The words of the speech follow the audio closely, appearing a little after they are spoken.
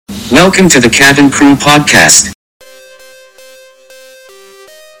Welcome to the Cabin Crew Podcast.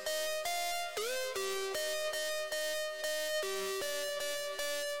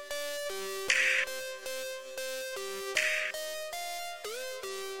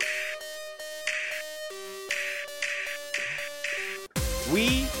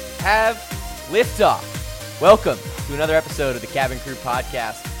 We have liftoff. Welcome to another episode of the Cabin Crew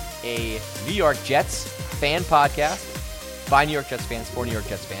Podcast, a New York Jets fan podcast by New York Jets fans for New York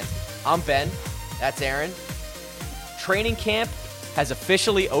Jets fans. I'm Ben. That's Aaron. Training camp has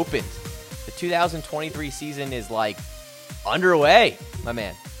officially opened. The 2023 season is underway, my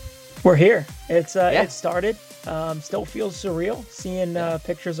man. We're here. It started. Still feels surreal seeing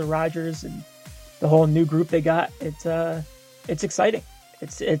pictures of Rodgers and the whole new group they got. It's exciting.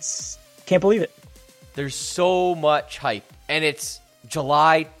 It's can't believe it. There's so much hype, and it's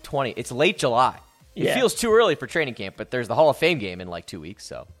July 20. It's late July. It feels too early for training camp, but there's the Hall of Fame game in 2 weeks.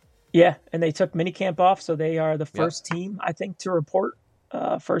 So yeah, and they took minicamp off, so they are the first team, I think, to report.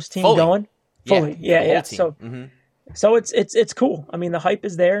 First team fully. Going fully. Yeah. Team. So it's cool. I mean, the hype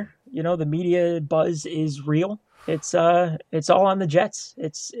is there. You know, the media buzz is real. It's all on the Jets.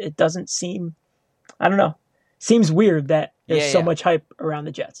 It doesn't seem, I don't know. Seems weird that there's so much hype around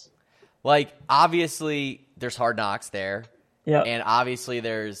the Jets. Obviously, there's Hard Knocks there. Yeah. And obviously,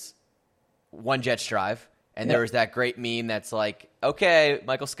 there's One Jets Drive. And there was that great meme that's okay,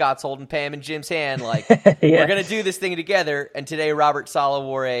 Michael Scott's holding Pam and Jim's hand. We're going to do this thing together. And today, Robert Saleh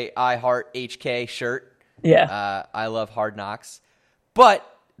wore a I Heart HK shirt. Yeah. I love Hard Knocks. But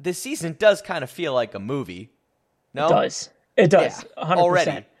this season does kind of feel like a movie. No? It does. Yeah, 100%.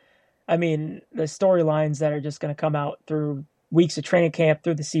 already. I mean, the storylines that are just going to come out through weeks of training camp,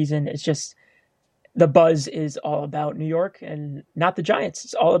 through the season, it's just the buzz is all about New York and not the Giants.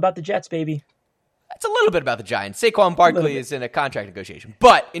 It's all about the Jets, baby. It's a little bit about the Giants. Saquon Barkley is in a contract negotiation.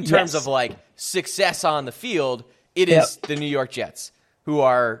 But in terms of success on the field, it is the New York Jets who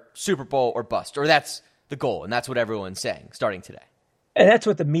are Super Bowl or bust. Or that's the goal, and that's what everyone's saying starting today. And that's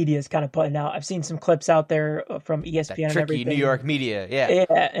what the media is kind of putting out. I've seen some clips out there from ESPN that and tricky everything. New York media, Yeah,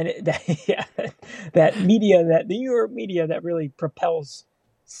 and that media, that the New York media that really propels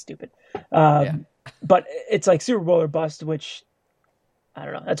stupid. But it's like Super Bowl or bust, which I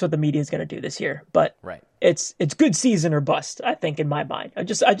don't know. That's what the media is going to do this year. But it's good season or bust, I think, in my mind. I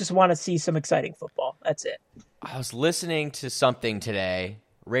just want to see some exciting football. That's it. I was listening to something today,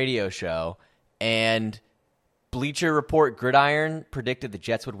 radio show, and Bleacher Report Gridiron predicted the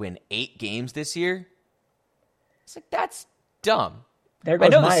Jets would win 8 games this year. It's that's dumb. There goes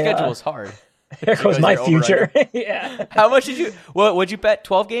the schedule is hard. There goes my future. Yeah. How much did you? Would you bet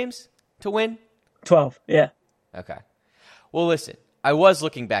 12 games to win? 12. Yeah. Okay. Well, listen. I was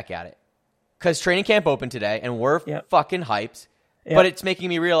looking back at it because training camp opened today, and we're fucking hyped. Yep. But it's making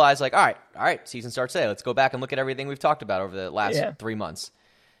me realize, all right, season starts today. Let's go back and look at everything we've talked about over the last 3 months.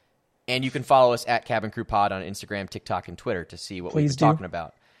 And you can follow us at Cabin Crew Pod on Instagram, TikTok, and Twitter to see what we've been talking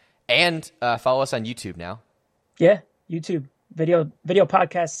about. And follow us on YouTube now. Yeah, YouTube. Video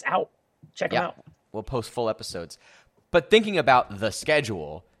podcasts out. Check them out. We'll post full episodes. But thinking about the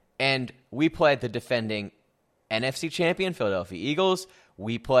schedule, and we played the defending NFC champion Philadelphia Eagles.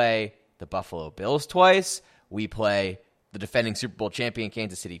 We play the Buffalo Bills twice. We play the defending Super Bowl champion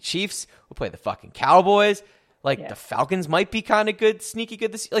Kansas City Chiefs. We play the fucking Cowboys. The Falcons might be kind of good, sneaky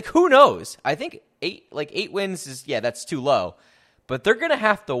good this year. Who knows? I think 8 wins is, that's too low. But they're going to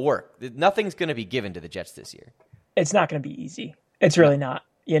have to work. Nothing's going to be given to the Jets this year. It's not going to be easy. It's really not.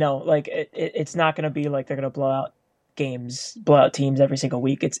 It's not going to be like they're going to blow out teams every single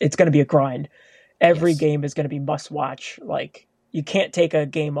week. It's going to be a grind. Every game is going to be must watch. You can't take a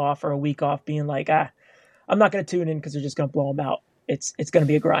game off or a week off being I'm not going to tune in because they're just going to blow them out. It's going to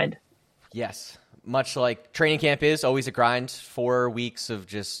be a grind. Yes. Much like training camp is always a grind, 4 weeks of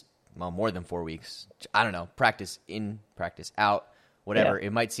just, more than 4 weeks. I don't know, practice in, practice out, whatever.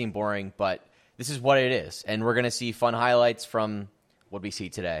 It might seem boring, but this is what it is. And we're going to see fun highlights from what we see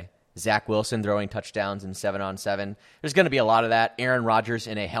today. Zach Wilson throwing touchdowns in 7-on-7. There's going to be a lot of that. Aaron Rodgers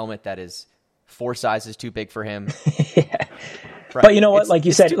in a helmet that is 4 sizes too big for him. Right. But you know what? Like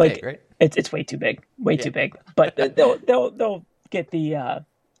you said, big, right? It's way too big, too big. But they'll get the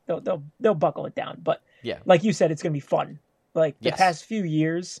they'll buckle it down. But like you said, it's going to be fun. The past few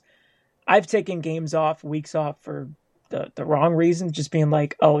years, I've taken games off, weeks off for the wrong reason, just being they're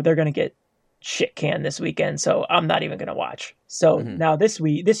going to get shit canned this weekend, so I'm not even going to watch. So now this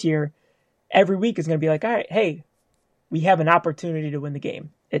year, every week is going to be all right, hey, we have an opportunity to win the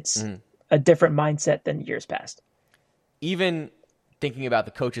game. It's a different mindset than years past. Even thinking about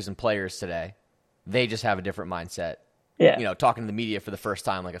the coaches and players today, they just have a different mindset talking to the media for the first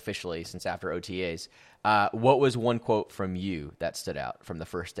time, like officially since after OTAs. What was one quote from you that stood out from the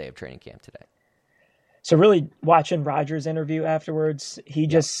first day of training camp today? So really watching Rodgers' interview afterwards, he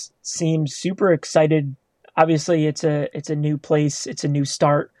just seemed super excited. Obviously, it's a new place. It's a new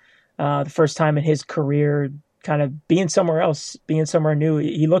start. The first time in his career, kind of being somewhere else, being somewhere new.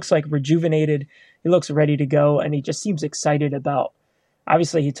 He looks like rejuvenated. He looks ready to go, and he just seems excited about,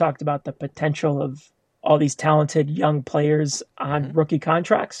 obviously he talked about the potential of all these talented young players on rookie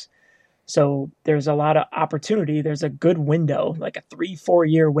contracts. So there's a lot of opportunity. There's a good window, like a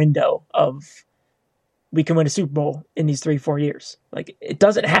 3-4 year window of we can win a Super Bowl in these 3-4 years. Like it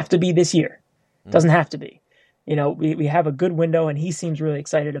doesn't have to be this year. It doesn't have to be. We have a good window, and he seems really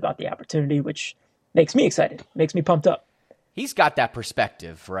excited about the opportunity, which makes me excited, makes me pumped up. He's got that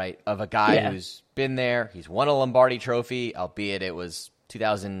perspective, right, of a guy who's been there. He's won a Lombardi trophy, albeit it was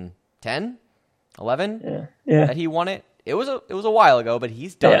 2010, 11 that he won it. It was a while ago, but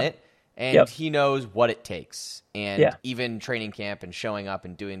he's done it, and he knows what it takes. And even training camp and showing up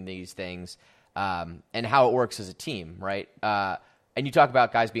and doing these things, and how it works as a team, right? And you talk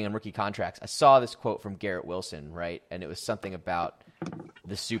about guys being on rookie contracts. I saw this quote from Garrett Wilson, right? And it was something about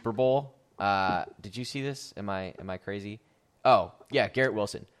the Super Bowl. Did you see this? Am I crazy? Oh, yeah, Garrett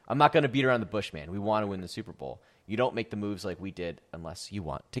Wilson. I'm not going to beat around the bush, man. We want to win the Super Bowl. You don't make the moves like we did unless you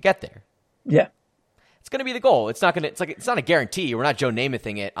want to get there. Yeah. It's going to be the goal. It's not a guarantee. We're not Joe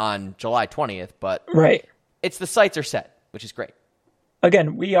Namathing it on July 20th, but it's the sights are set, which is great.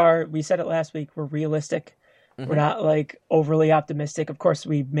 Again, we said it last week, we're realistic. We're not like overly optimistic. Of course,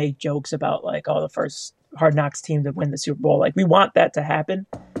 we make jokes about like, the first Hard Knocks team to win the Super Bowl. Like we want that to happen,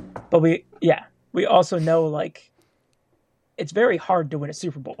 but we also know like it's very hard to win a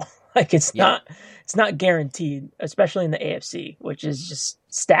Super Bowl. Like it's not guaranteed, especially in the AFC, which is just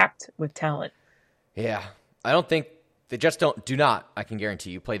stacked with talent. Yeah. I don't think the Jets do not, I can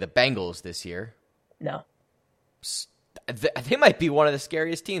guarantee you, play the Bengals this year. No. They might be one of the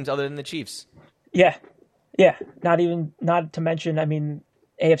scariest teams other than the Chiefs. Yeah. Yeah. Not to mention, I mean,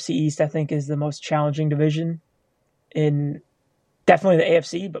 AFC East, I think, is the most challenging division in definitely the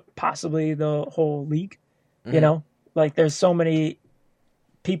AFC, but possibly the whole league. Like there's so many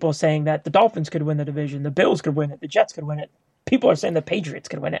people saying that the Dolphins could win the division, the Bills could win it, the Jets could win it. People are saying the Patriots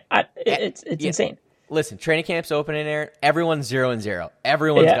could win it. It's insane. Listen, training camp's opening there. Everyone's 0-0.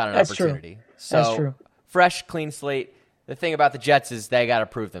 Everyone's got an opportunity. True. So that's true. Fresh, clean slate. The thing about the Jets is they got to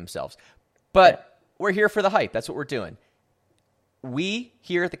prove themselves. But we're here for the hype. That's what we're doing. We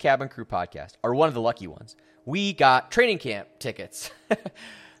here at the Cabin Crew Podcast are one of the lucky ones. We got training camp tickets.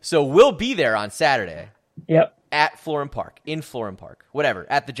 So we'll be there on Saturday. Yep. At Florham Park, in Florham Park, whatever,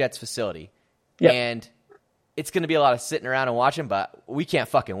 at the Jets facility. Yep. And it's going to be a lot of sitting around and watching, but we can't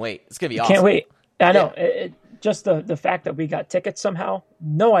fucking wait. It's going to be awesome. Can't wait. I know. Just the fact that we got tickets somehow,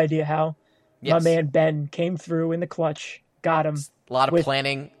 no idea how. Yes. My man Ben came through in the clutch, got him. A lot of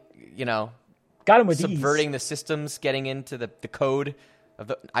planning, got him with subverting ease. The systems, getting into the code of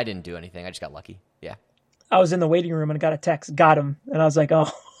the. I didn't do anything. I just got lucky. Yeah. I was in the waiting room and got a text, got him, and I was like,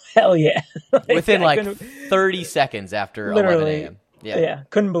 oh. Hell yeah. Within 30 seconds after 11 a.m. Yeah,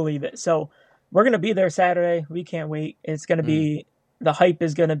 couldn't believe it. So we're going to be there Saturday. We can't wait. It's going to be, the hype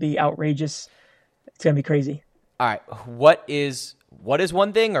is going to be outrageous. It's going to be crazy. All right. What is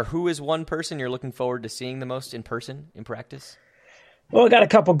one thing, or who is one person you're looking forward to seeing the most in person, in practice? Well, I got a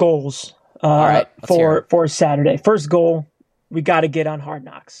couple goals for Saturday. First goal, we got to get on Hard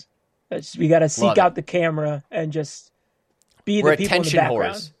Knocks. We got to seek out the camera and just be the people in the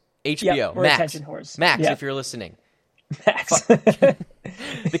background. Whores. HBO, we're attention whores. Max, if you're listening. Max.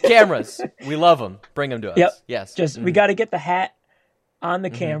 The cameras, we love them. Bring them to us. Yep. Yes. We got to get the hat on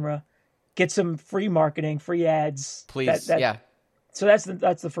the camera, get some free marketing, free ads. Please, So that's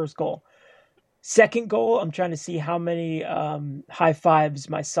the first goal. Second goal, I'm trying to see how many high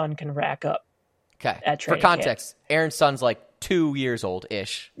fives my son can rack up. Okay. At training For context, camp. Aaron's son's like 2 years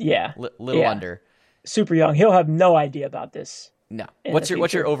old-ish. Yeah. Little under. Super young. He'll have no idea about this. No. What's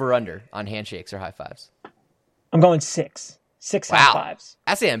your over-under on handshakes or high fives? I'm going 6. 6 high fives.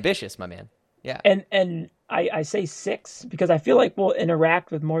 That's ambitious, my man. Yeah. And I say 6 because I feel like we'll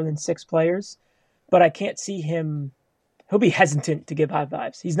interact with more than 6 players, but I can't see him. He'll be hesitant to give high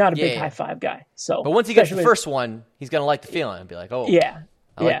fives. He's not a big high five guy. So, but once he gets the first one, he's going to like the feeling and be like, oh,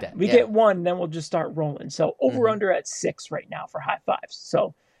 I like that. We get one, then we'll just start rolling. So over-under at 6 right now for high fives.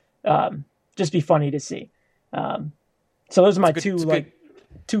 So just be funny to see. So those are my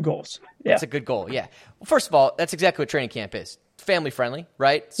two goals. Yeah. That's a good goal, yeah. Well, first of all, that's exactly what training camp is. Family friendly,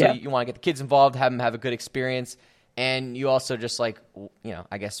 right? So you want to get the kids involved, have them have a good experience, and you also just I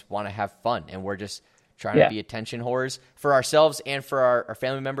guess want to have fun. And we're just trying to be attention whores for ourselves and for our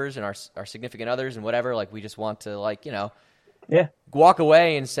family members and our significant others and whatever. Like, we just want to, like, walk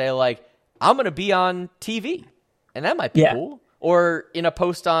away and say, like, I'm going to be on TV. And that might be cool. Or in a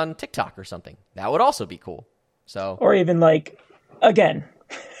post on TikTok or something. That would also be cool. So, or even, like, again,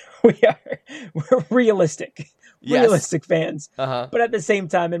 we're realistic. Yes. Realistic fans. Uh-huh. But at the same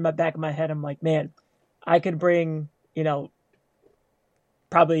time, in my back of my head, I'm like, man, I could bring,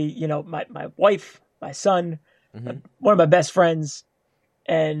 probably, my wife, my son, one of my best friends,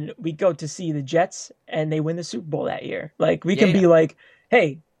 and we go to see the Jets, and they win the Super Bowl that year. Like, we can be like,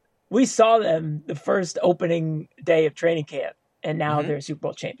 hey, we saw them the first opening day of training camp, and now they're Super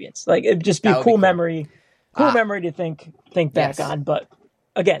Bowl champions. Like, it'd just be a cool memory, memory to think back on. But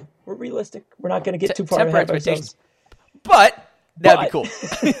again, we're realistic. We're not going to get too far ahead of ourselves. But that'd be cool.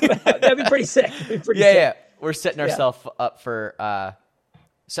 That'd be pretty sick. Yeah. We're setting ourselves up for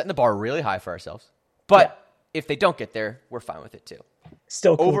setting the bar really high for ourselves. But if they don't get there, we're fine with it too.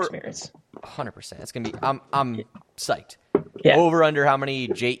 Still cool experience. 100%. It's gonna be. I'm psyched. Yeah. Over under how many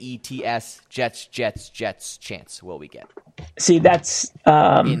Jets chants will we get? See, that's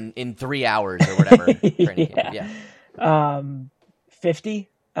in 3 hours or whatever. Training camp. Yeah. 50.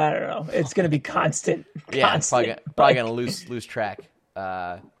 I don't know. It's going to be constant. Probably going to lose track.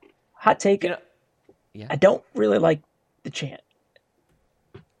 Hot take. I don't really like the chant.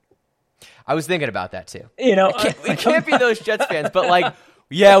 I was thinking about that too. We can't be those Jets fans, but like,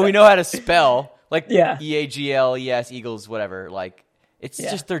 we know how to spell. Like, EAGLES, Eagles, whatever. Like, it's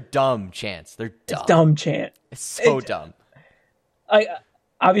just their dumb chants. They're dumb. It's dumb chant. It's so dumb.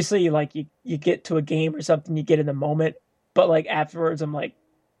 Obviously, like, you get to a game or something, you get in the moment, but like afterwards, I'm like,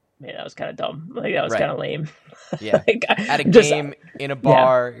 man, that was kind of dumb. Like, that was kind of lame. Yeah. Like, at a game, in a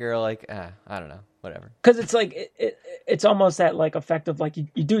bar, you're like, I don't know, whatever. Because it's like, it's almost that like effect of like,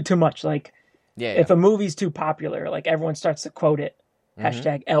 you do too much. Like, if a movie's too popular, like everyone starts to quote it.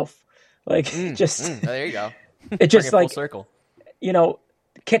 Hashtag elf. Like, there you go. It just like, full circle.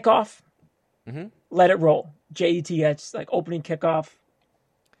 Kickoff, let it roll. JETS, like opening kickoff,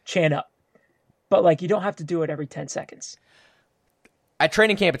 chant up. But like, you don't have to do it every 10 seconds. At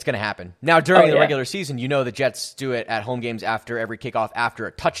training camp, it's going to happen. Now, during the regular season, the Jets do it at home games after every kickoff, after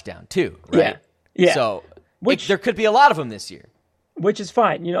a touchdown, too, right? Yeah. So, there could be a lot of them this year. Which is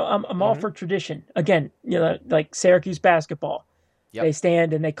fine. I'm all for tradition. Again, like Syracuse basketball. Yep. They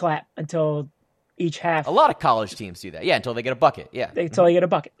stand and they clap until each half. A lot of college teams do that. Yeah, until they get a bucket. Yeah. Until they get a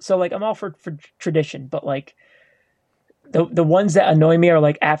bucket. So, like, I'm all for tradition. But, like, the ones that annoy me are,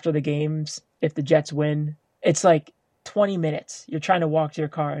 like, after the games, if the Jets win, it's, like, 20 minutes. You're trying to walk to your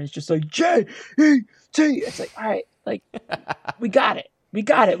car, and it's just like, J-E-T. It's like, all right, like, we got it. We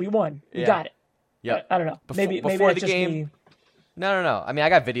won. We got it. Yeah. I don't know. Maybe before the game. Me. No. I mean, I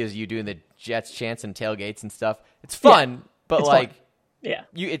got videos of you doing the Jets chants and tailgates and stuff. It's fun, but it's like, fun.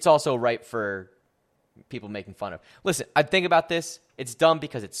 It's also ripe for people making fun of. Listen, I think about this. It's dumb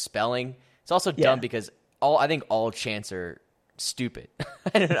because it's spelling. It's also dumb because I think all chants are stupid.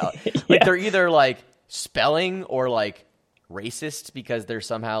 I don't know. Like, they're either like spelling or like racist because they're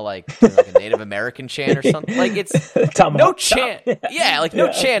somehow like doing like a Native American chant or something. Like, it's no chant.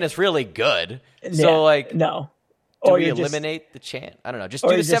 No chant is really good. So like, no. Do we eliminate the chant? I don't know. Just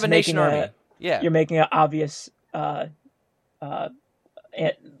do the Seven Nation Army. You're making an obvious, like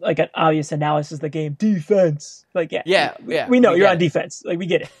an obvious analysis of the game. Defense. Like, we know you're on defense. Like, we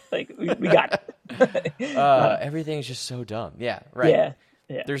get it. Like, we got it. Everything's just so dumb. Yeah, right.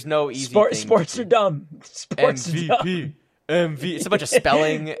 Yeah. There's no easy thing. Sports are dumb. Sports MVP. are dumb. MV. It's a bunch of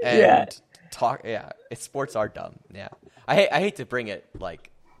spelling and talk. Yeah, sports are dumb. Yeah, I hate to bring it like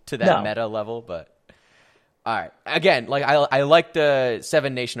to that meta level, but all right. Again, like I like the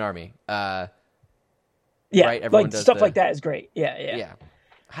Seven Nation Army. Right? Everyone like does stuff like that is great. Yeah.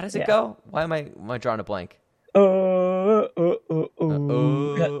 How does it go? Why am I drawing a blank?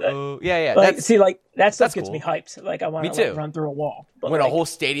 Yeah. Like, see, like that stuff gets me hyped. Like, I want to run through a wall. But when a whole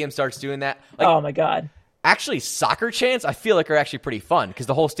stadium starts doing that, like, oh my god! Actually, soccer chants I feel like are actually pretty fun because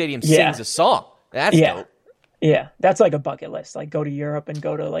the whole stadium sings a song. That's dope. Yeah, that's like a bucket list. Like, go to Europe and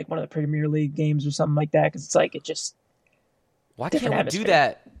go to like one of the Premier League games or something like that because it's like it just. Why can't we do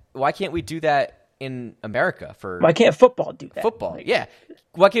that? Why can't we do that in America? Why can't football do that? Football, yeah.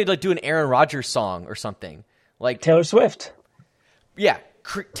 Why can't we like do an Aaron Rodgers song or something? Like Taylor Swift. Yeah,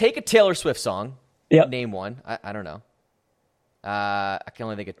 take a Taylor Swift song. Yep. Name one. I don't know. I can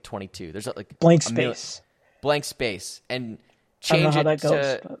only think of 22. There's like blank space. Blank space, and change I don't know how it that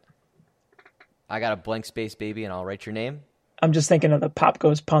goes, to. But... I got a blank space, baby, and I'll write your name. I'm just thinking of the Pop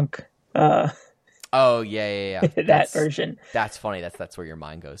Goes Punk. Oh yeah. that version. That's funny. That's where your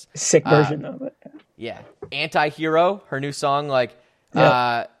mind goes. Sick version though. But... Yeah. Anti-Hero, her new song, like,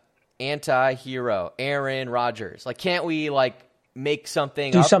 Anti-Hero, Aaron Rodgers. Like, can't we, like, make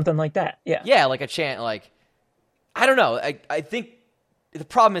something Do something like that, yeah. Yeah, like a chant, like, I don't know. I think the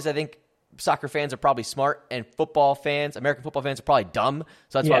problem is I think soccer fans are probably smart and American football fans are probably dumb,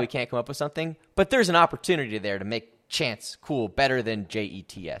 so that's why we can't come up with something. But there's an opportunity there to make chants cool, better than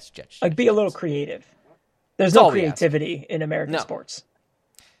JETS. Like, be a little creative. There's no creativity in American sports.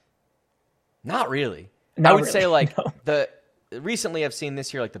 Not really. Not I would really. say, like, recently I've seen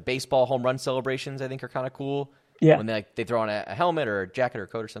this year, like, the baseball home run celebrations I think are kind of cool. Yeah. When they throw on a helmet or a jacket or a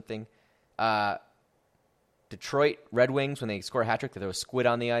coat or something. Detroit Red Wings, when they score a hat trick, they throw a squid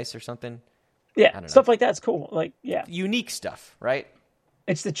on the ice or something. Yeah, stuff like that's cool. Like, yeah. Unique stuff, right?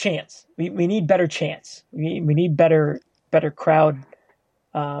 It's the chants. We need better chants. We need better crowd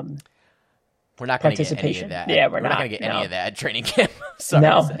We're not going to get any of that. Yeah, we're not going to get any of that at training camp.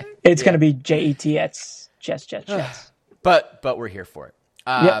 Sorry it's going to be JETS, chess. But we're here for it.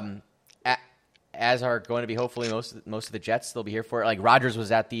 As are going to be hopefully most of the Jets, they'll be here for it. Like Rodgers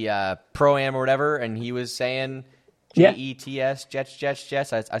was at the Pro-Am or whatever, and he was saying JETS,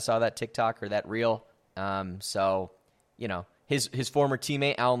 Jets. I saw that TikTok or that reel. So, you know, his former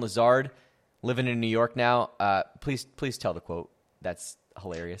teammate, Alan Lazard, living in New York now. Please tell the quote. That's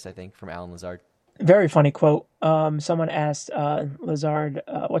hilarious, I think, from Alan Lazard. Very funny quote. Someone asked Lazard,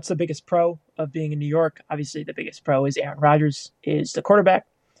 what's the biggest pro of being in New York? Obviously, the biggest pro is Aaron Rodgers, is the quarterback.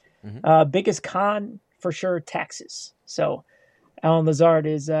 Mm-hmm. Biggest con, for sure, taxes. So Alan Lazard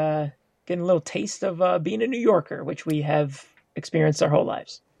is getting a little taste of being a New Yorker, which we have experienced our whole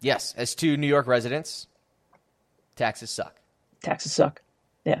lives. Yes, as two New York residents, taxes suck. Taxes suck.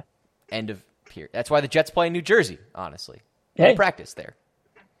 Yeah. End of period. That's why the Jets play in New Jersey, honestly. Hey. Practice there.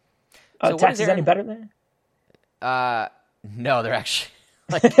 So taxes any better there? No, they're actually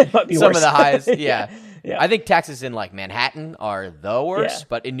like might be some worse. of the highest. Yeah. Yeah. I think taxes in like Manhattan are the worst,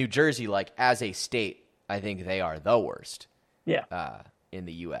 but in New Jersey, like as a state, I think they are the worst. Yeah. In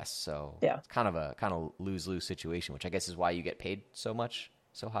the U.S. So it's kind of lose-lose situation, which I guess is why you get paid so much,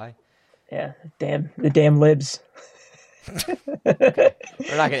 so high. Yeah. The damn libs. Okay.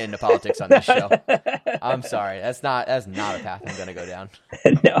 We're not getting into politics on this show. I'm sorry. That's not a path I'm going to go down.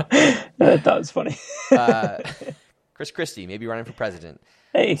 No, I thought it was funny. Chris Christie, maybe running for president.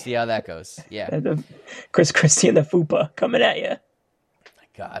 Hey, see how that goes. Yeah, Chris Christie and the FUPA coming at you. My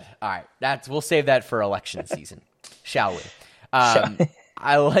God. All right, we'll save that for election season, shall we?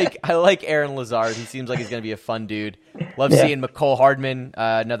 I like Aaron Lazard. He seems like he's going to be a fun dude. Love seeing McCole Hardman,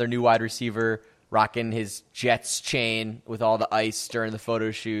 another new wide receiver, rocking his Jets chain with all the ice during the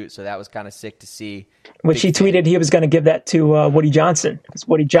photo shoot. So that was kind of sick to see. Which he tweeted he was going to give that to Woody Johnson. Because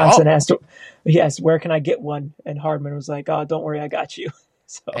Woody Johnson asked, where can I get one? And Hardman was like, oh, don't worry, I got you.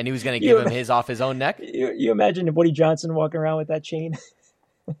 So, and he was going to give him his off his own neck? You imagine if Woody Johnson walking around with that chain?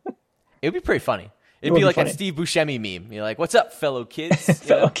 It would be pretty funny. It'd be like a Steve Buscemi meme. You're like, what's up, fellow kids?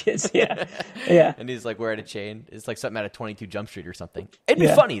 Fellow kids, yeah. Yeah. And he's like wearing a chain. It's like something out of 22 Jump Street or something. It'd be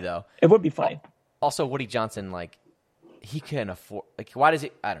funny, though. It would be funny. Also, Woody Johnson, like, he can afford... Like, why does he...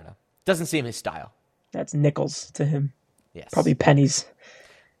 I don't know. Doesn't seem his style. That's nickels to him. Yes. Probably pennies.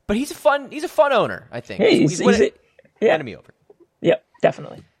 But he's a fun owner, I think. Hey, he's winning me over. Yep,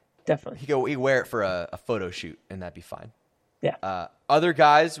 definitely. He'd wear it for a photo shoot, and that'd be fine. Yeah. Other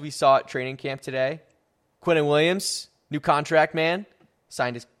guys we saw at training camp today, Quinnen Williams, new contract man,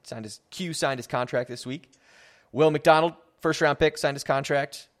 signed his contract this week. Will McDonald, first-round pick, signed his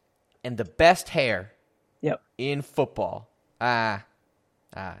contract. And the best hair in football, I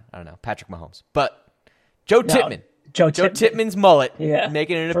don't know, Patrick Mahomes. But Joe Tippmann. Joe Tippmann's mullet,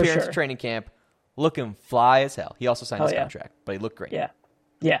 making an appearance at training camp, looking fly as hell. He also signed his contract, but he looked great. Yeah.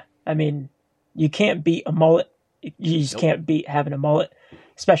 Yeah. I mean, you can't beat a mullet. You just can't beat having a mullet,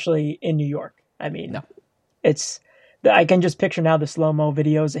 especially in New York. I mean, I can just picture now the slow-mo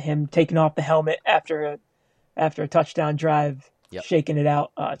videos of him taking off the helmet after a touchdown drive, shaking it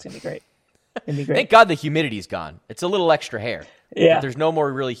out. Oh, it's going to be great. Thank God the humidity's gone. It's a little extra hair. Yeah. But there's no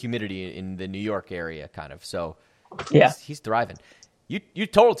more really humidity in the New York area, kind of. So he's thriving. You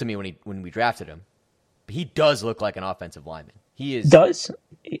told it to me when we drafted him. He does look like an offensive lineman. He does.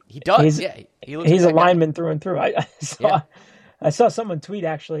 He looks he's like a lineman through and through. I saw someone tweet,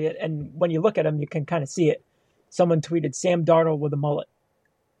 actually, and when you look at him, you can kind of see it. Someone tweeted Sam Darnold with a mullet.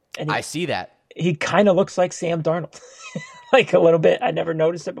 And I see that. He kind of looks like Sam Darnold. Like a little bit. I never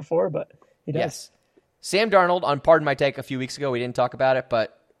noticed it before, but he does. Yes. Sam Darnold, on Pardon My Take a few weeks ago, we didn't talk about it,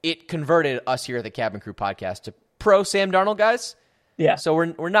 but it converted us here at the Cabin Crew podcast to pro Sam Darnold guys. Yeah. So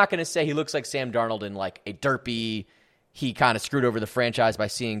we're not going to say he looks like Sam Darnold in like a derpy, he kind of screwed over the franchise by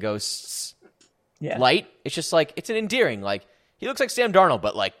seeing ghosts light. It's just like, it's an endearing, like, he looks like Sam Darnold,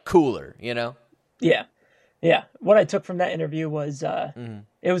 but like cooler, you know? Yeah. Yeah. What I took from that interview was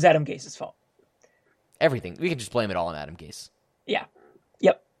it was Adam Gase's fault. Everything. We can just blame it all on Adam Gase. Yeah.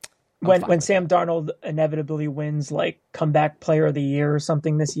 Yep. When Sam Darnold inevitably wins like comeback player of the year or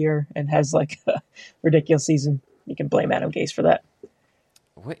something this year and has like a ridiculous season, you can blame Adam Gase for that.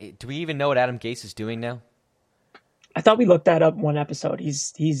 Do we even know what Adam Gase is doing now? I thought we looked that up one episode.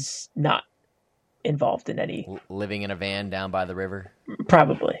 He's not involved in any living in a van down by the river.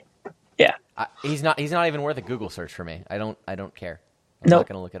 Probably. Yeah. He's not even worth a Google search for me. I don't care. I'm not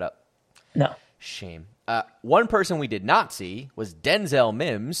going to look it up. No. Shame. One person we did not see was Denzel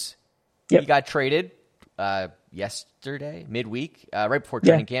Mims. Yep. He got traded yesterday, midweek, right before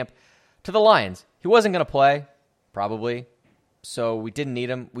training camp, to the Lions. He wasn't going to play, probably, so we didn't need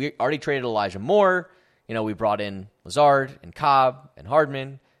him. We already traded Elijah Moore. You know, we brought in Lazard and Cobb and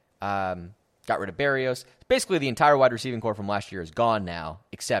Hardman, got rid of Berrios. Basically, the entire wide receiving core from last year is gone now,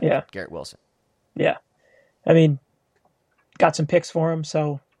 except Garrett Wilson. Yeah. I mean, got some picks for him,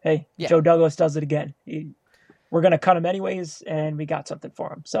 so, hey, Joe Douglas does it again. We're going to cut him anyways, and we got something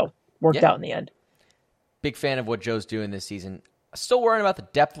for him, so worked out in the end. Big fan of what Joe's doing this season. Still worrying about the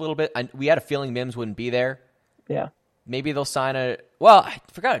depth a little bit. We had a feeling Mims wouldn't be there. Yeah. Maybe they'll sign I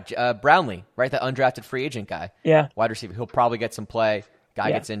forgot, Brownlee, right? That undrafted free agent guy. Yeah. Wide receiver. He'll probably get some play.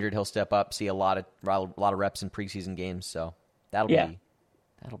 Guy gets injured, he'll step up, see a lot of reps in preseason games, so that'll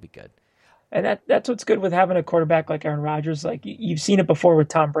be good. And that's what's good with having a quarterback like Aaron Rodgers. Like, you've seen it before with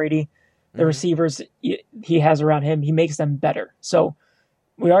Tom Brady. The receivers he has around him, he makes them better. So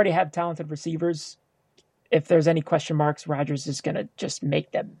we already have talented receivers. If there's any question marks, Rodgers is going to just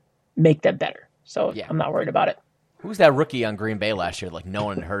make them better. So I'm not worried about it. Who's that rookie on Green Bay last year? Like no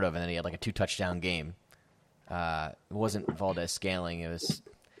one had heard of, and then he had like a 2-touchdown game. It wasn't Valdez-Scantling. It was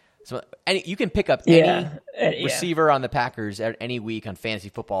you can pick up any receiver on the Packers at any week on fantasy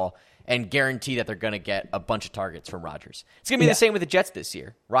football and guarantee that they're going to get a bunch of targets from Rodgers. It's going to be the same with the Jets this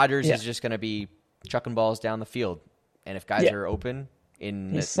year. Rodgers is just going to be chucking balls down the field, and if guys are open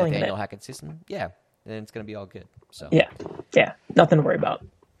in Nathaniel Hackett's system, then it's going to be all good. So nothing to worry about.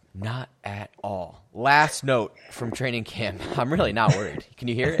 Not at all. Last note from training camp. I'm really not worried. Can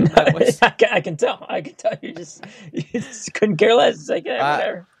you hear it? I can tell. You just couldn't care less. It's like,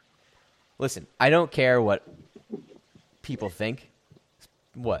 whatever. Listen, I don't care what people think.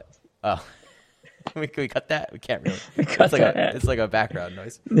 What? Oh. Can we cut that? We can't really. It's like a background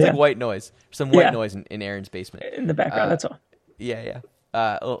noise. It's like white noise. Some white noise in Aaron's basement. In the background, that's all. Yeah.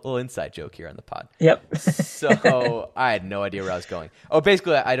 A little inside joke here on the pod. Yep. So I had no idea where I was going. Oh,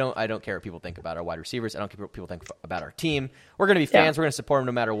 basically, I don't care what people think about our wide receivers. I don't care what people think about our team. We're going to be fans. We're going to support them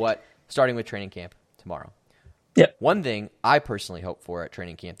no matter what, starting with training camp tomorrow. Yep. One thing I personally hope for at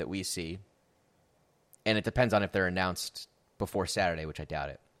training camp that we see, and it depends on if they're announced before Saturday, which I doubt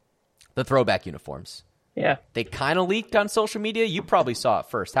it, the throwback uniforms. Yeah. They kind of leaked on social media. You probably saw it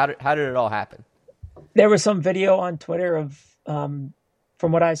first. How did it all happen? There was some video on Twitter of,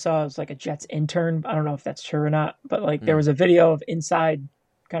 from what I saw, it was like a Jets intern. I don't know if that's true or not, but like there was a video of inside,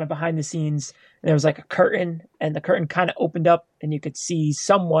 kind of behind the scenes, and there was like a curtain, and the curtain kind of opened up, and you could see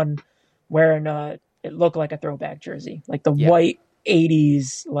someone wearing it looked like a throwback jersey, like the white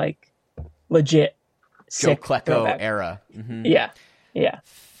 80s, like legit Joe Klecko era. Mm-hmm. Yeah.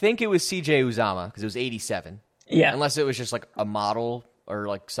 Think it was CJ Uzomah because it was 87. Yeah. Unless it was just like a model or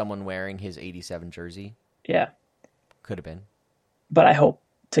like someone wearing his 87 jersey. Yeah. Could have been. But I hope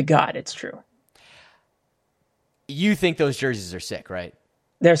to God it's true. You think those jerseys are sick, right?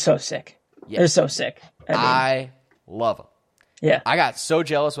 They're so sick. Yeah. They're so sick. I love them. Yeah. I got so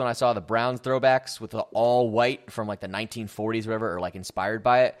jealous when I saw the Browns throwbacks with the all white from like the 1940s or whatever, or like inspired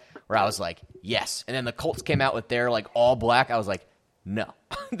by it, where I was like, yes. And then the Colts came out with their like all black. I was like, no.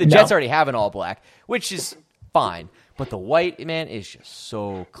 The Jets already have an all black, which is fine. But the white, man, is just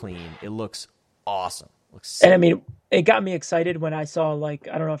so clean. It looks awesome. Looks sick. And I mean, it got me excited when I saw, like,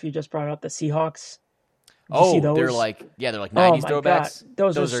 I don't know if you just brought up the Seahawks. Oh, they're like 90s throwbacks. God.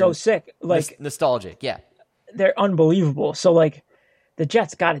 Those are so sick. Like nostalgic, yeah. They're unbelievable. So, like, the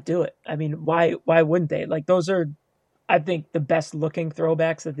Jets got to do it. I mean, why wouldn't they? Like, those are, I think, the best looking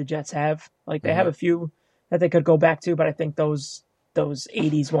throwbacks that the Jets have. Like, they have a few that they could go back to, but I think those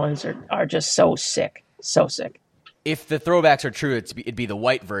 80s ones are just so sick. So sick. If the throwbacks are true, it'd be the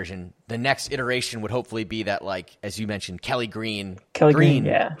white version. The next iteration would hopefully be that, like, as you mentioned, Kelly Green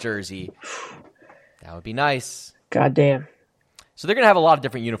jersey. That would be nice. God damn. So they're going to have a lot of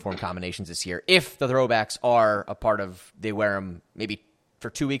different uniform combinations this year. If the throwbacks are a part of, they wear them maybe for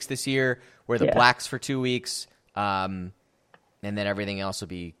 2 weeks this year, wear the blacks for 2 weeks, and then everything else will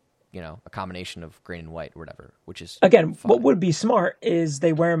be a combination of green and white or whatever, which is again fine. What would be smart is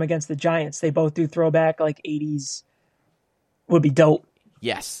they wear them against the Giants. They both do throwback like 80s. Would be dope.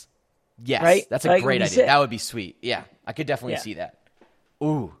 Yes, right? That's a great idea. That would be sweet. Yeah, I could definitely see that.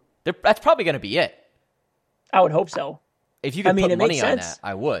 Ooh, that's probably going to be it. I would hope so. If you could put money on that,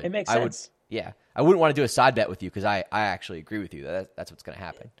 I would. It makes sense. Yeah, I wouldn't want to do a side bet with you because I actually agree with you. That's what's going to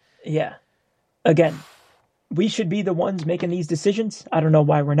happen. Yeah. Again, we should be the ones making these decisions. I don't know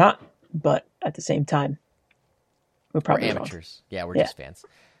why we're not, but at the same time, we're probably amateurs. Wrong. Yeah, we're just fans.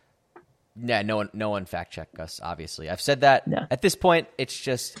 Yeah, no one fact check us. Obviously, I've said that. No. At this point, it's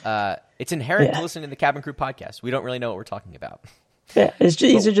just it's inherent to listen to the Cabin Crew podcast. We don't really know what we're talking about. Yeah,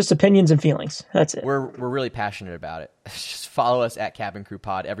 these are just opinions and feelings. That's it. We're really passionate about it. Just follow us at Cabin Crew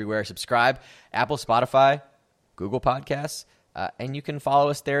Pod everywhere. Subscribe, Apple, Spotify, Google Podcasts, and you can follow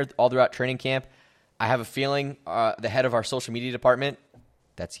us there all throughout training camp. I have a feeling the head of our social media department,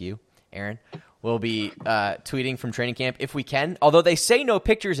 that's you, Aaron, will be tweeting from training camp if we can. Although they say no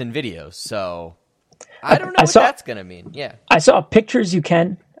pictures and videos, so I don't know what that's going to mean. Yeah, I saw pictures you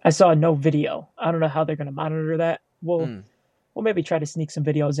can. I saw no video. I don't know how they're going to monitor that. We'll maybe try to sneak some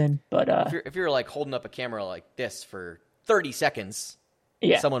videos in, but if you're like holding up a camera like this for 30 seconds,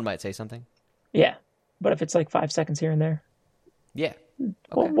 someone might say something. Yeah, but if it's like 5 seconds here and there, okay.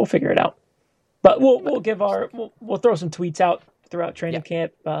 we'll figure it out. But we'll give we'll throw some tweets out throughout training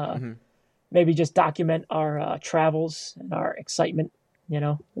camp. Maybe just document our travels and our excitement.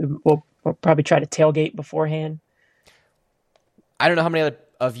 We'll probably try to tailgate beforehand. I don't know how many other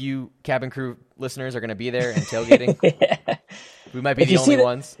of you Cabin Crew listeners are going to be there and tailgating. We might be the only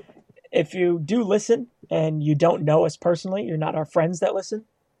ones. If you do listen and you don't know us personally, you're not our friends that listen,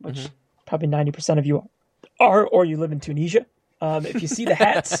 which probably 90% of you are, or you live in Tunisia. If you see the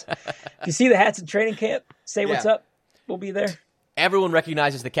hats, in training camp, say what's up. We'll be there. Everyone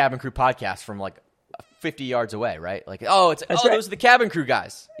recognizes the Cabin Crew podcast from like 50 yards away, right? Like, those are the Cabin Crew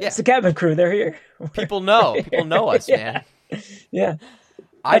guys. Yeah. It's the Cabin Crew. They're here. People know us, man. Yeah.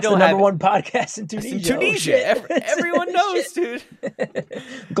 That's the number one podcast in Tunisia. In Tunisia. Everyone knows, dude.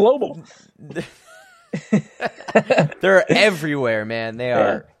 Global. They're everywhere, man. They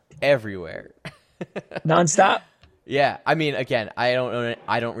are everywhere. Nonstop. Yeah. I mean, again, I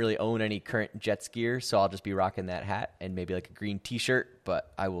don't really own any current Jets gear, so I'll just be rocking that hat and maybe like a green T-shirt,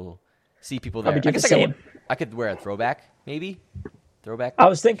 but I will see people there. I guess I could wear a throwback, maybe. Throwback. I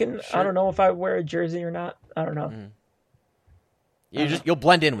was thinking, shirt. I don't know if I wear a jersey or not. I don't know. Mm-hmm. You'll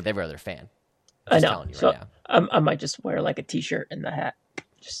blend in with every other fan. I know. So I might just wear like a T-shirt and the hat.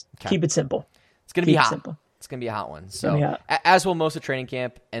 Just keep it simple. It's gonna be hot. It's gonna be a hot one. So as will most of training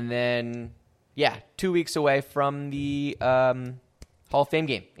camp, and then 2 weeks away from the Hall of Fame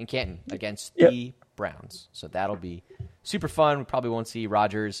game in Canton against the Browns. So that'll be super fun. We probably won't see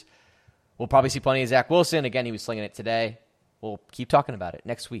Rodgers. We'll probably see plenty of Zach Wilson. Again, he was slinging it today. We'll keep talking about it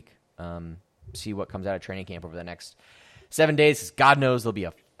next week. See what comes out of training camp over the next 7 days. God knows there'll be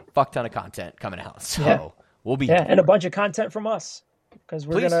a fuck ton of content coming out. So we'll be and a bunch of content from us because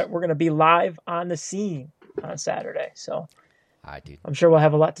we're gonna be live on the scene on Saturday. So I'm sure we'll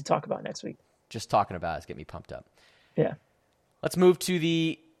have a lot to talk about next week. Just talking about it's getting me pumped up. Yeah. Let's move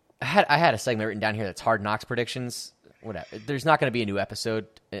to I had a segment written down here that's Hard Knocks predictions. Whatever. There's not going to be a new episode,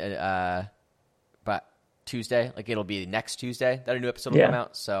 but Tuesday, like it'll be next Tuesday that a new episode will come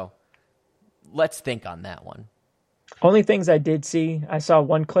out. So let's think on that one. Only things I did see, I saw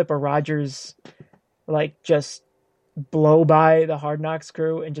one clip of Rodgers like just blow by the Hard Knocks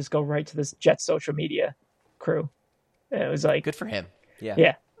crew and just go right to this Jets social media crew. And it was like good for him. Yeah.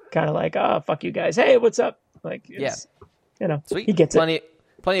 Yeah. Kind of like, fuck you guys. Hey, what's up? Like, Sweet. He gets plenty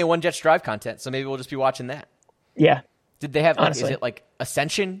of One Jets Drive content. So maybe we'll just be watching that. Yeah. Did they have? Is it like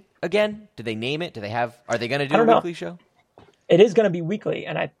Ascension again? Did they name it? Are they going to do a weekly show? It is going to be weekly,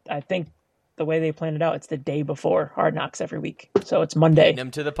 and I think the way they planned it out, it's the day before Hard Knocks every week, so it's Monday. Hitting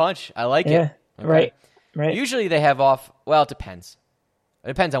them to the punch. I like it. Okay. Right. Usually they have off. Well, it depends. It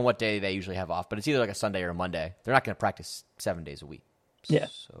depends on what day they usually have off, but it's either like a Sunday or a Monday. They're not going to practice 7 days a week. Yeah.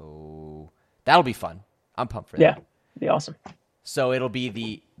 So that'll be fun. I'm pumped for that. Yeah, it'll be awesome. So it'll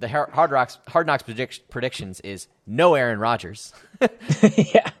be the Hard Knocks predictions is no Aaron Rodgers.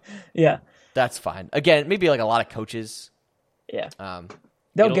 Yeah. That's fine. Again, maybe like a lot of coaches. Yeah.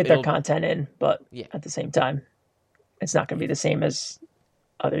 They'll get their content in, but at the same time, it's not going to be the same as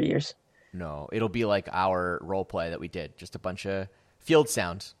other years. No, it'll be like our role play that we did, just a bunch of field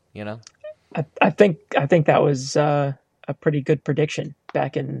sounds, you know? I think that was a pretty good prediction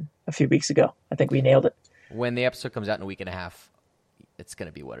back in a few weeks ago. I think we nailed it. When the episode comes out in a week and a half, it's going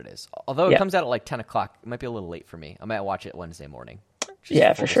to be what it is. Although it comes out at like 10 o'clock, it might be a little late for me. I might watch it Wednesday morning.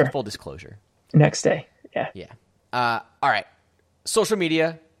 For sure. Full disclosure. Next day. Yeah. Yeah. All right. Social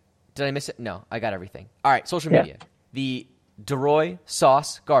media. Did I miss it? No, I got everything. All right. Social media. The DeRoy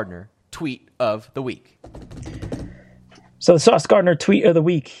Sauce Gardner tweet of the week. So the Sauce Gardner tweet of the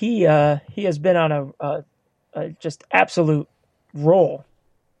week. He has been on a just absolute roll,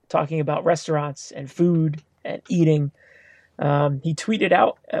 talking about restaurants and food and eating. He tweeted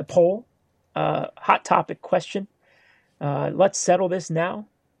out a poll, hot topic question. Let's settle this now.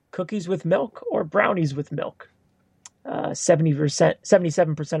 Cookies with milk or brownies with milk?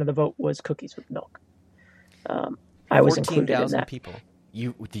 77% of the vote was cookies with milk. I was included in that. People.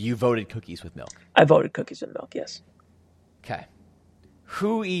 You voted cookies with milk. I voted cookies with milk. Yes. Okay.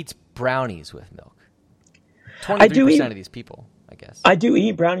 Who eats brownies with milk? 23% of these people, I guess. I do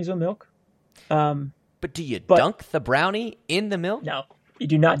eat brownies with milk. But do you dunk the brownie in the milk? No, you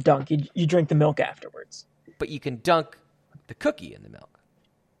do not dunk. You drink the milk afterwards. But you can dunk the cookie in the milk.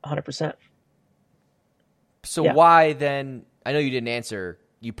 100%. So why then, I know you didn't answer,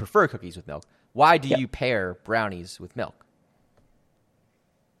 you prefer cookies with milk. Why do you pair brownies with milk?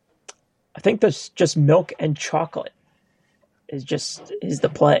 I think there's just milk and chocolate is the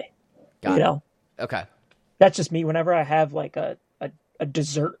play. Got it. Okay. That's just me. Whenever I have like a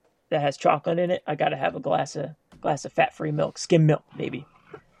dessert that has chocolate in it, I got to have a glass of fat-free milk, skim milk, maybe.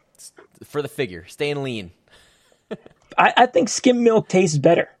 For the figure, staying lean. I think skim milk tastes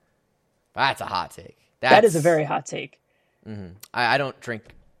better. That's a hot take. That is a very hot take. Mm-hmm. I don't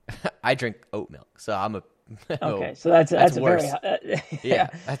drink. I drink oat milk, so I'm a. Okay, so that's a worse. very hot, yeah.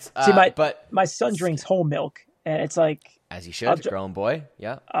 That's see my son drinks whole milk, and it's like as he should, grown boy.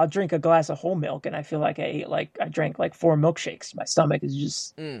 Yeah, I'll drink a glass of whole milk, and I feel like I drank like 4 milkshakes. My stomach is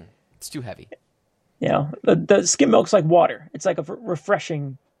just it's too heavy. You know, the skim milk's like water. It's like a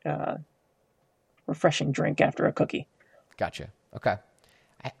refreshing drink after a cookie. Gotcha. Okay,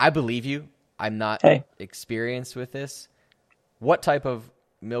 I believe you. I'm not experienced with this. What type of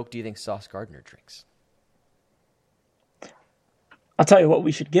milk do you think Sauce Gardner drinks? I'll tell you what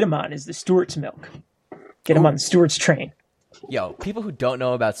we should get him on is the Stewart's milk. Get him on the Stewart's train. Yo, people who don't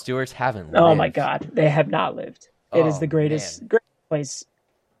know about Stewart's haven't lived. Oh my God, they have not lived. It is the greatest place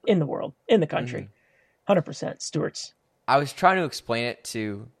in the world, in the country. 100% Stewart's. I was trying to explain it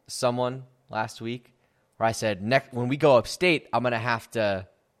to someone last week where I said, when we go upstate, we're going to have to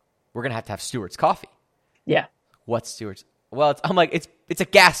have Stewart's coffee. Yeah. What's Stewart's? Well, I'm like, it's a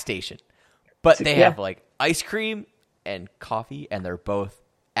gas station, but they have like ice cream and coffee, and they're both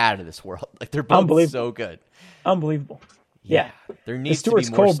out of this world. Like they're both so good. Unbelievable. Yeah. There needs to be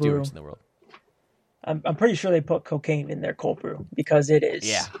more Stewart's in the world. I'm pretty sure they put cocaine in their cold brew because it is.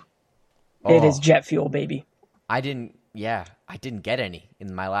 Yeah. It is jet fuel, baby. I didn't get any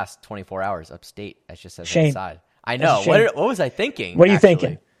in my last 24 hours upstate. That's just as an aside. I know. What was I thinking? What are you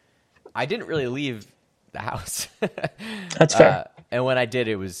thinking? I didn't really leave the house. That's fair. And when I did,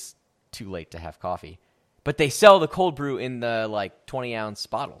 it was too late to have coffee. But they sell the cold brew in the like 20-ounce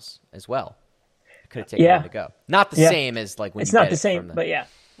bottles as well. Could have taken one to go. Not the same as like when it's you not get the it same, from but yeah.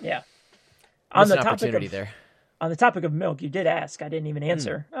 On the topic of milk, you did ask. I didn't even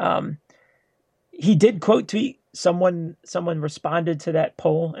answer. He did quote tweet someone. Someone responded to that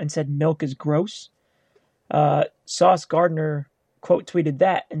poll and said milk is gross. Sauce Gardner quote tweeted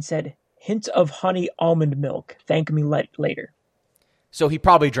that and said, "Hint of honey almond milk. Thank me later." So he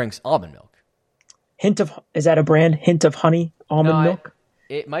probably drinks almond milk. Is that a brand? Hint of honey almond milk?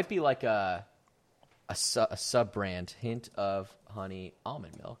 It might be like a sub brand. Hint of honey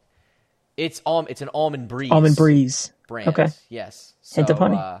almond milk. It's an Almond Breeze. Almond Breeze brand. Okay. Yes. So, hint of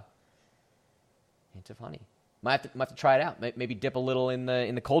honey. Hint of honey. Might have to try it out. Maybe dip a little in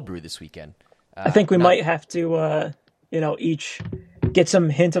the cold brew this weekend. I think we might have to each get some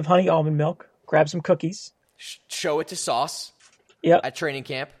Hint of honey almond milk. Grab some cookies. Show it to Sauce. Yep. At training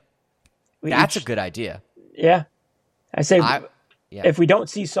camp. That's a good idea. Yeah. I say if we don't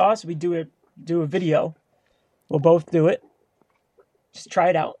see Sauce, we do a video. We'll both do it. Just try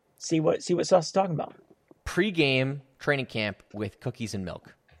it out. See what Sauce is talking about. Pre-game training camp with cookies and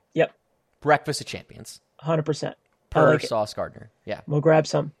milk. Yep. Breakfast of champions. 100%. Per Sauce Gardner. Yeah. We'll grab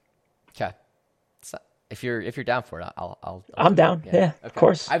some. Okay. So if you're down for it, I'm down. Yeah, okay. Of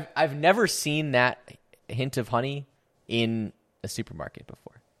course. I've never seen that hint of honey in a supermarket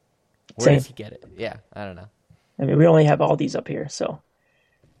before. Where does he get it? Yeah, I don't know. I mean, we only have Aldi's up here, so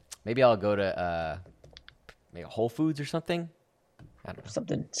maybe I'll go to maybe Whole Foods or something. I don't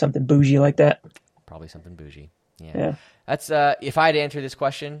know. Something bougie like that. Probably something bougie. Yeah. That's if I had to answer this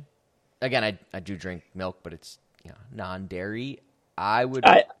question, again, I do drink milk, but it's non-dairy. I would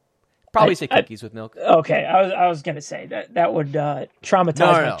Probably say cookies with milk. Okay, I was gonna say that would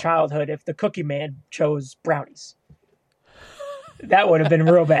traumatize my childhood if the Cookie Man chose brownies. That would have been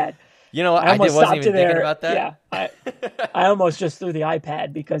real bad. You know what? I wasn't even thinking about that. Yeah, I almost just threw the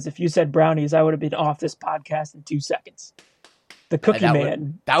iPad because if you said brownies, I would have been off this podcast in 2 seconds. The Cookie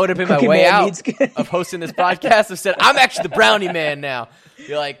Man. That would have been my way out of hosting this podcast. I said, I'm actually the brownie man now.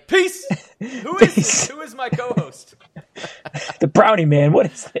 You're like, peace. Who is my co-host? The brownie man. What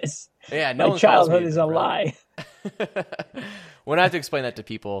is this? Yeah, my childhood is a lie. When I have to explain that to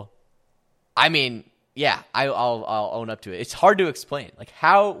people, I mean, yeah, I'll own up to it. It's hard to explain. Like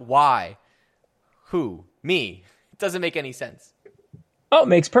how, why, who, me. It doesn't make any sense. Oh, it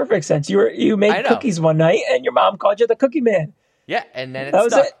makes perfect sense. You made cookies one night and your mom called you the Cookie Man. Yeah, and then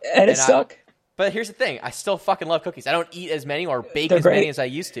it stuck. And it stuck. But here's the thing. I still fucking love cookies. I don't eat as many or bake as many as I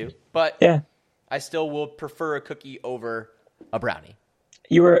used to. But yeah. I still will prefer a cookie over a brownie.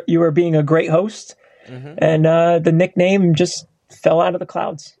 You were being a great host, and the nickname just fell out of the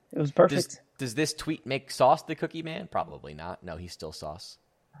clouds. It was perfect. Does this tweet make Sauce the Cookie Man? Probably not. No, he's still Sauce.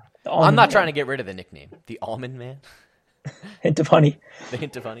 I'm not trying to get rid of the nickname. The Almond Man? Hint of honey. The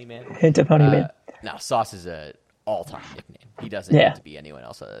Hint of Honey Man? Hint of honey man. No, Sauce is a all-time nickname. He doesn't need to be anyone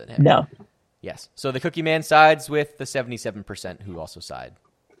else other than him. No. Yes. So the Cookie Man sides with the 77% who also side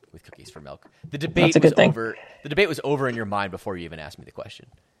with cookies for milk. The debate was over. The debate was over in your mind before you even asked me the question.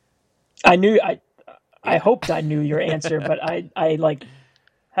 I knew. I hoped I knew your answer, but I like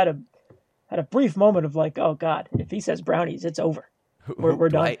had a brief moment of like, oh God, if he says brownies, it's over. We're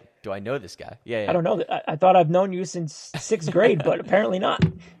done. Do I know this guy? Yeah. I don't know. I thought I've known you since 6th grade, but apparently not.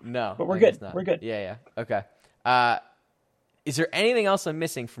 No. But we're good. We're good. Yeah. Okay. Is there anything else I'm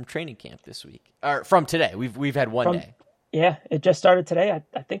missing from training camp this week? Or from today? We've had one day. Yeah, it just started today.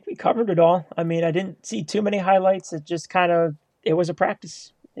 I think we covered it all. I mean, I didn't see too many highlights. It just it was a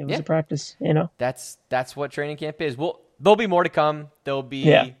practice. It was a practice, you know? That's what training camp is. Well, there'll be more to come. There'll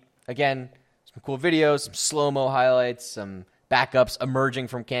be, again, some cool videos, some slow-mo highlights, some backups emerging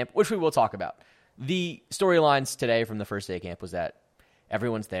from camp, which we will talk about. The storylines today from the first day of camp was that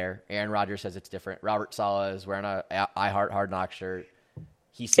everyone's there. Aaron Rodgers says it's different. Robert Saleh is wearing a I Heart Hard Knock shirt.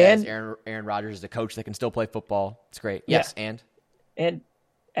 He says Aaron Rodgers is a coach that can still play football. It's great. Yes, and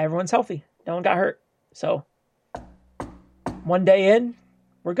everyone's healthy. No one got hurt. So one day in,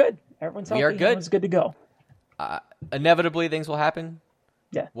 we're good. Everyone's healthy. We are good. Everyone's good to go. Inevitably, things will happen.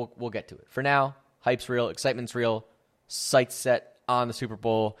 Yeah. We'll get to it. For now, hype's real. Excitement's real. Sights set on the Super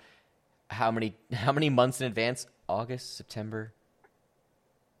Bowl. How many months in advance? August, September,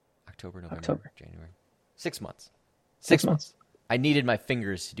 October, November, January. 6 months. 6 months. I needed my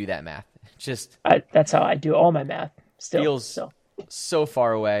fingers to do that math. That's how I do all my math. Still feels so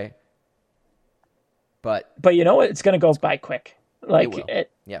far away. But you know what? It's going to go by quick. Like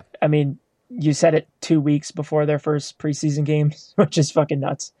yeah. I mean, you said it 2 weeks before their first preseason games, which is fucking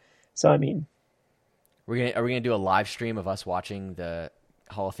nuts. So I mean, are we gonna do a live stream of us watching the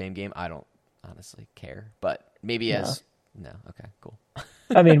Hall of Fame game? I don't honestly care, but maybe no. Okay, cool.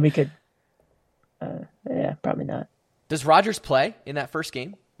 I mean, we could. Yeah, probably not. Does Rodgers play in that first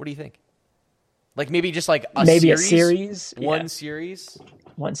game? What do you think? Like maybe just like a series? One series?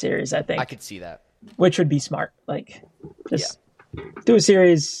 One series, I think. I could see that. Which would be smart. Like, just do a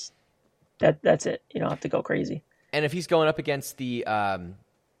series. That's it. You don't have to go crazy. And if he's going up against the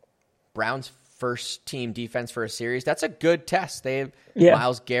Browns' first team defense for a series, that's a good test. They have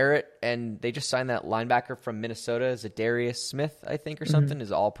Myles Garrett, and they just signed that linebacker from Minnesota, Zadarius Smith, I think, or something,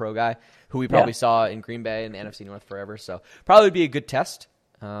 is an all-pro guy who we probably saw in Green Bay and the NFC North forever. So probably would be a good test.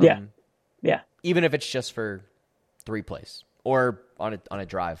 Yeah. Even if it's just for 3 plays or on a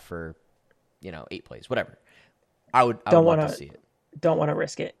drive for 8 plays, whatever. I would want to see it. Don't want to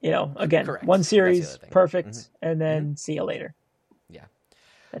risk it. Again, Correct. One series, perfect, and then see you later. Yeah.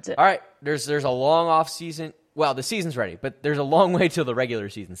 That's it. All right. There's a long off season. Well, the season's ready, but there's a long way till the regular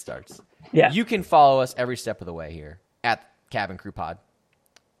season starts. Yeah. You can follow us every step of the way here at Cabin Crew Pod.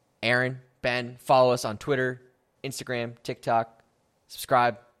 Aaron, Ben, follow us on Twitter, Instagram, TikTok.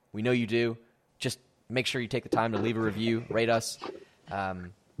 Subscribe. We know you do. Just make sure you take the time to leave a review, rate us.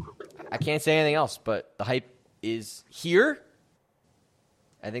 I can't say anything else, but the hype is here.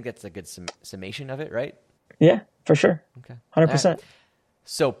 I think that's a good summation of it, right? Yeah, for sure. Okay. 100%. Right.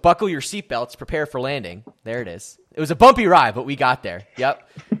 So buckle your seatbelts, prepare for landing. There it is. It was a bumpy ride, but we got there. Yep.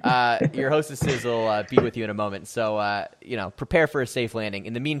 Your hostesses will be with you in a moment. So, prepare for a safe landing.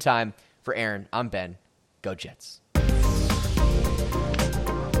 In the meantime, for Aaron, I'm Ben. Go Jets.